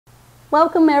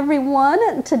Welcome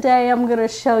everyone. Today I'm going to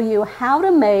show you how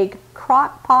to make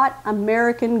crock-pot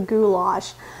American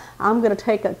goulash. I'm going to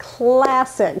take a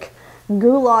classic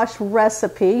goulash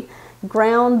recipe,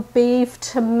 ground beef,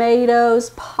 tomatoes,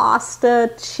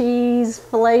 pasta, cheese,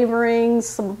 flavorings,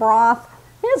 some broth.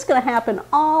 It's going to happen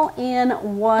all in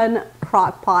one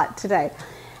crock-pot today.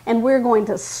 And we're going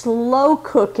to slow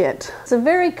cook it. It's a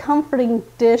very comforting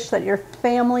dish that your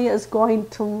family is going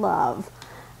to love.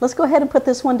 Let's go ahead and put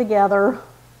this one together.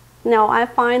 Now I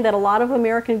find that a lot of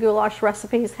American goulash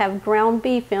recipes have ground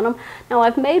beef in them. Now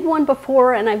I've made one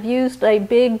before and I've used a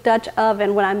big Dutch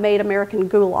oven when I made American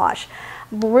goulash.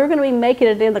 We're going to be making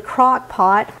it in the crock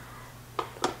pot.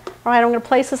 Alright, I'm going to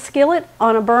place a skillet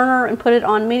on a burner and put it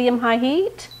on medium-high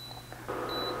heat.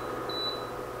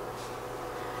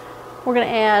 We're going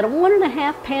to add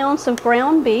 1.5 pounds of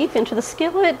ground beef into the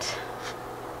skillet.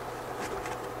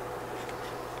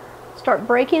 Start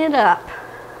breaking it up.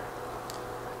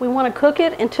 We want to cook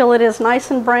it until it is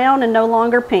nice and brown and no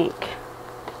longer pink.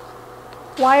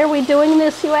 Why are we doing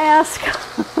this, you ask?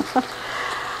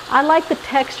 I like the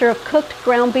texture of cooked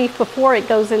ground beef before it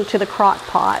goes into the crock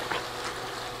pot.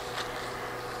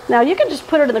 Now you can just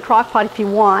put it in the crock pot if you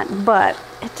want, but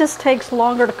it just takes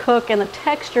longer to cook and the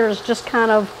texture is just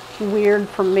kind of weird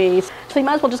for me. So you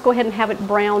might as well just go ahead and have it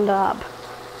browned up.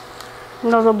 And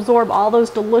it'll absorb all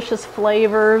those delicious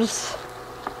flavors.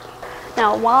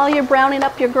 Now while you're browning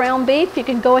up your ground beef, you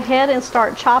can go ahead and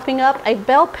start chopping up a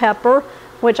bell pepper,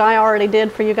 which I already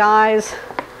did for you guys.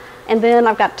 And then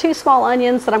I've got 2 small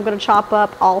onions that I'm going to chop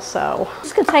up also. I'm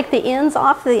just going to take the ends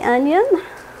off the onion,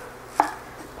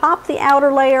 pop the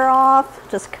outer layer off,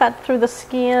 just cut through the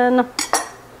skin, and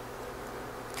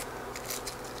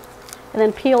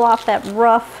then peel off that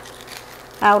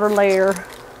rough outer layer.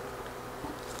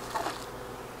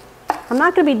 I'm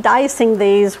not going to be dicing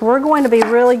these. We're going to be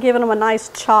really giving them a nice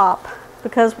chop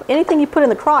because anything you put in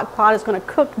the crock pot is going to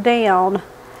cook down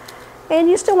and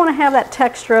you still want to have that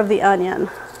texture of the onion.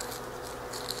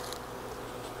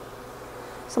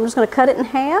 So I'm just going to cut it in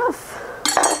half.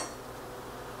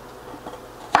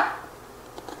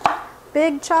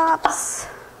 Big chops.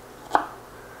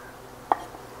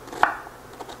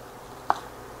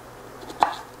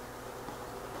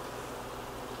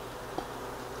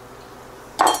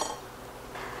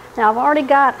 Now I've already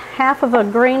got half of a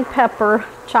green pepper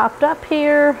chopped up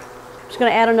here. I'm just going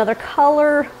to add another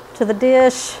color to the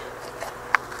dish.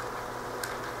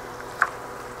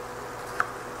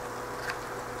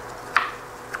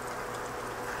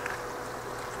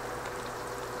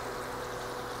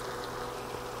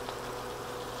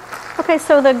 Okay,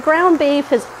 so the ground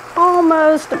beef is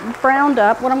almost browned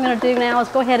up. What I'm going to do now is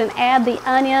go ahead and add the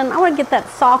onion. I want to get that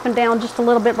softened down just a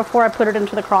little bit before I put it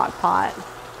into the crock pot.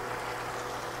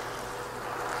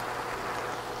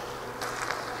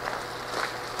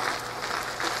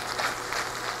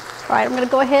 All right, I'm going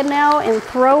to go ahead now and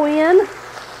throw in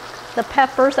the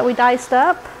peppers that we diced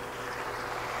up.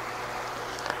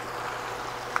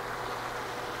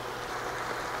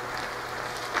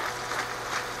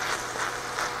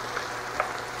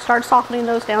 Start softening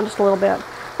those down just a little bit.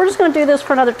 We're just going to do this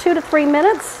for another 2 to 3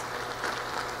 minutes.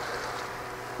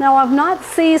 Now I'm not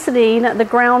seasoning the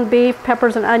ground beef,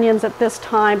 peppers, and onions at this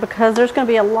time because there's going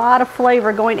to be a lot of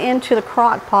flavor going into the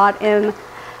crock pot and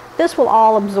this will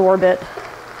all absorb it.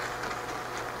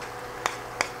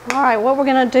 All right, what we're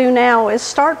going to do now is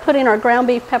start putting our ground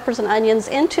beef, peppers, and onions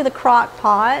into the crock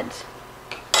pot.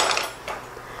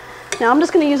 Now I'm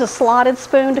just going to use a slotted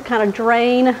spoon to kind of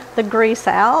drain the grease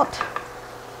out.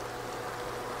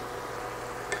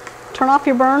 Turn off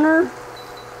your burner.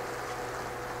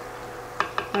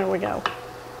 There we go.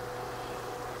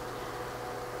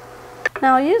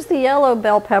 Now I use the yellow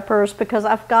bell peppers because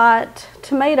I've got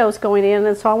tomatoes going in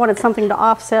and so I wanted something to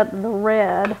offset the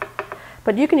red.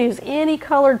 But you can use any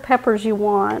colored peppers you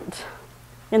want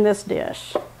in this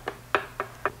dish.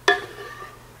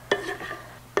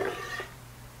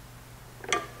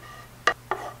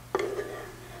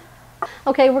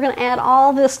 Okay, we're going to add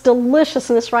all this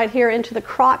deliciousness right here into the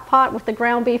crock pot with the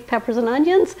ground beef, peppers, and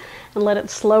onions and let it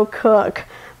slow cook.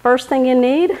 First thing you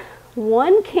need,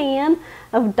 1 can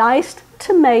of diced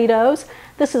tomatoes.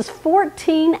 This is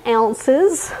 14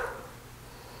 ounces.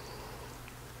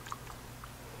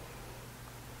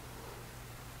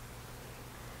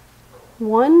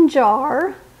 One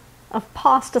jar of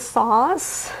pasta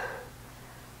sauce,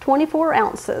 24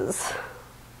 ounces.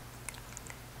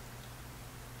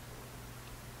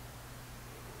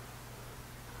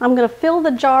 I'm going to fill the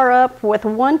jar up with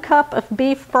 1 cup of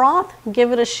beef broth,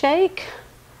 give it a shake.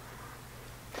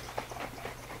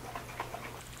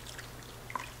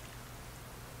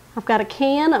 I've got a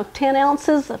can of 10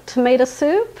 ounces of tomato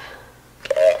soup,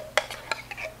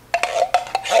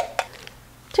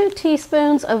 2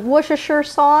 teaspoons of Worcestershire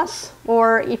sauce,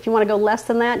 or if you want to go less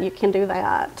than that, you can do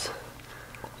that.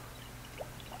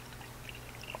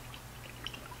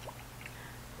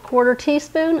 Quarter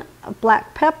teaspoon of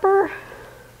black pepper,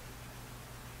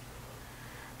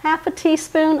 half a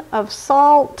teaspoon of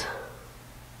salt,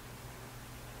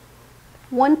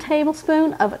 1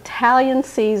 tablespoon of Italian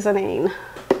seasoning.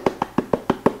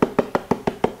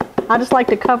 I just like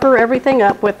to cover everything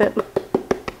up with it.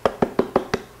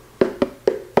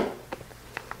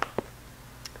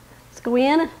 Let's go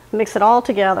in, mix it all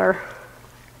together.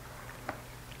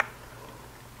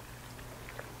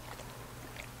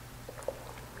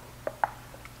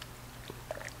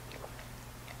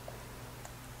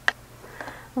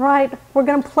 Right, we're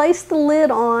going to place the lid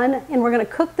on and we're going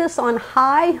to cook this on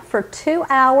high for 2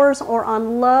 hours or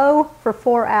on low for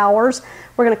 4 hours.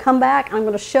 We're going to come back. I'm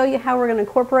going to show you how we're going to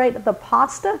incorporate the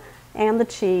pasta and the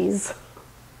cheese.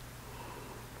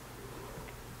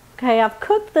 Okay, I've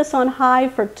cooked this on high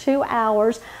for 2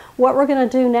 hours. What we're going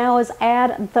to do now is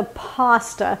add the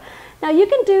pasta. Now you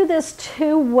can do this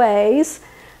 2 ways.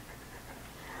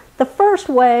 The first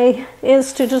way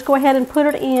is to just go ahead and put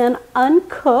it in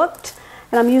uncooked.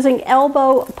 And I'm using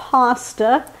elbow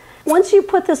pasta. Once you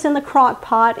put this in the crock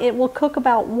pot, it will cook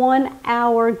about 1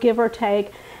 hour, give or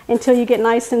take, until you get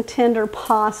nice and tender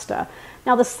pasta.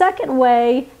 Now the second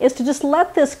way is to just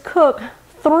let this cook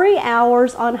 3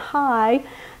 hours on high,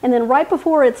 and then right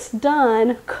before it's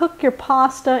done, cook your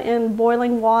pasta in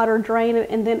boiling water, drain it,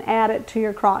 and then add it to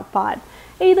your crock pot.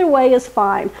 Either way is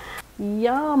fine.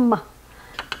 Yum!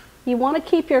 You want to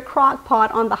keep your crock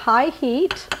pot on the high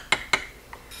heat.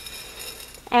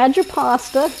 Add your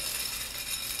pasta.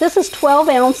 This is 12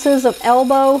 ounces of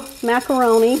elbow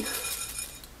macaroni.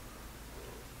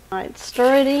 All right,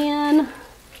 stir it in,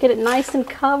 get it nice and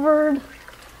covered.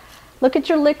 Look at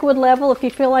your liquid level. If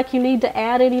you feel like you need to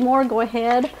add any more, go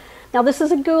ahead. Now this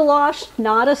is a goulash,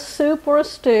 not a soup or a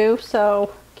stew,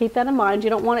 so keep that in mind. You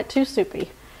don't want it too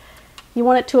soupy. You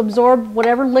want it to absorb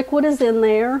whatever liquid is in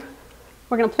there.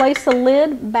 We're going to place the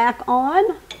lid back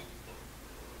on.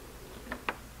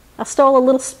 I stole a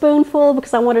little spoonful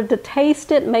because I wanted to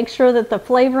taste it and make sure that the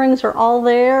flavorings are all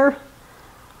there.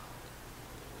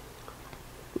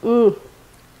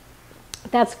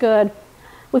 That's good.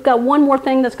 We've got one more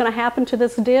thing that's going to happen to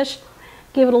this dish.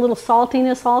 Give it a little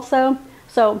saltiness also.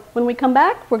 So when we come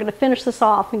back, we're going to finish this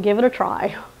off and give it a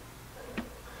try.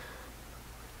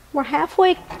 We're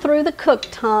halfway through the cook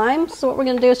time. So what we're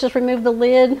going to do is just remove the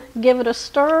lid, give it a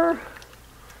stir,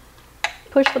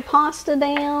 push the pasta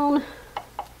down,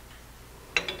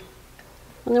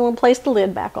 and then we'll place the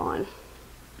lid back on.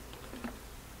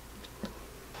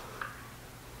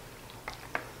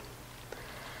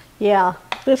 Yeah,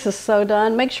 this is so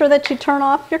done. Make sure that you turn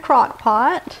off your crock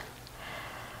pot.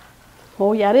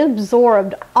 Oh yeah, it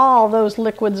absorbed all those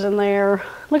liquids in there.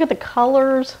 Look at the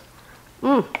colors.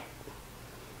 All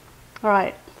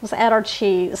right, let's add our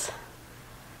cheese.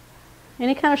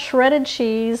 Any kind of shredded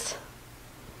cheese.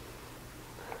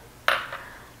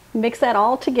 Mix that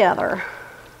all together.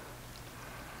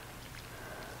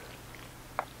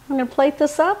 I'm going to plate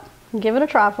this up and give it a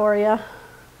try for you.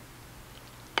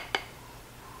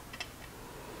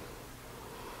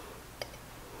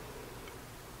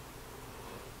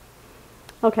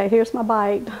 Okay, here's my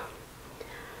bite.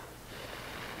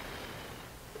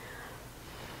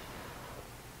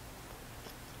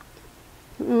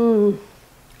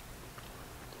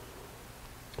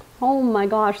 Oh my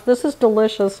gosh, this is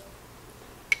delicious.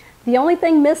 The only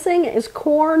thing missing is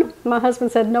corn. My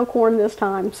husband said no corn this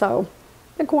time, so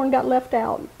the corn got left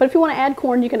out. But if you want to add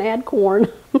corn, you can add corn.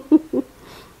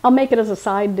 I'll make it as a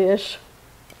side dish.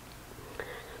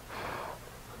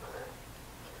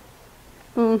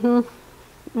 I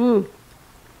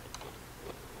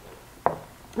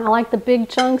like the big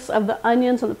chunks of the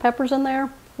onions and the peppers in there.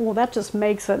 Well, that just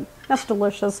makes it, that's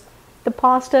delicious. The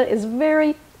pasta is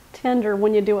very tender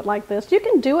when you do it like this. You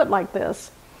can do it like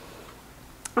this.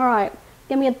 All right,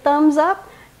 give me a thumbs up.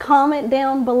 Comment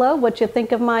down below what you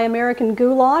think of my American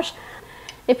goulash.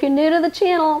 If you're new to the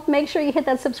channel, make sure you hit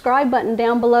that subscribe button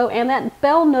down below and that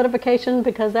bell notification,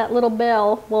 because that little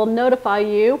bell will notify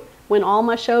you when all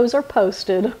my shows are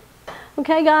posted.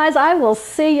 Okay guys, I will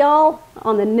see y'all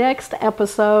on the next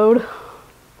episode.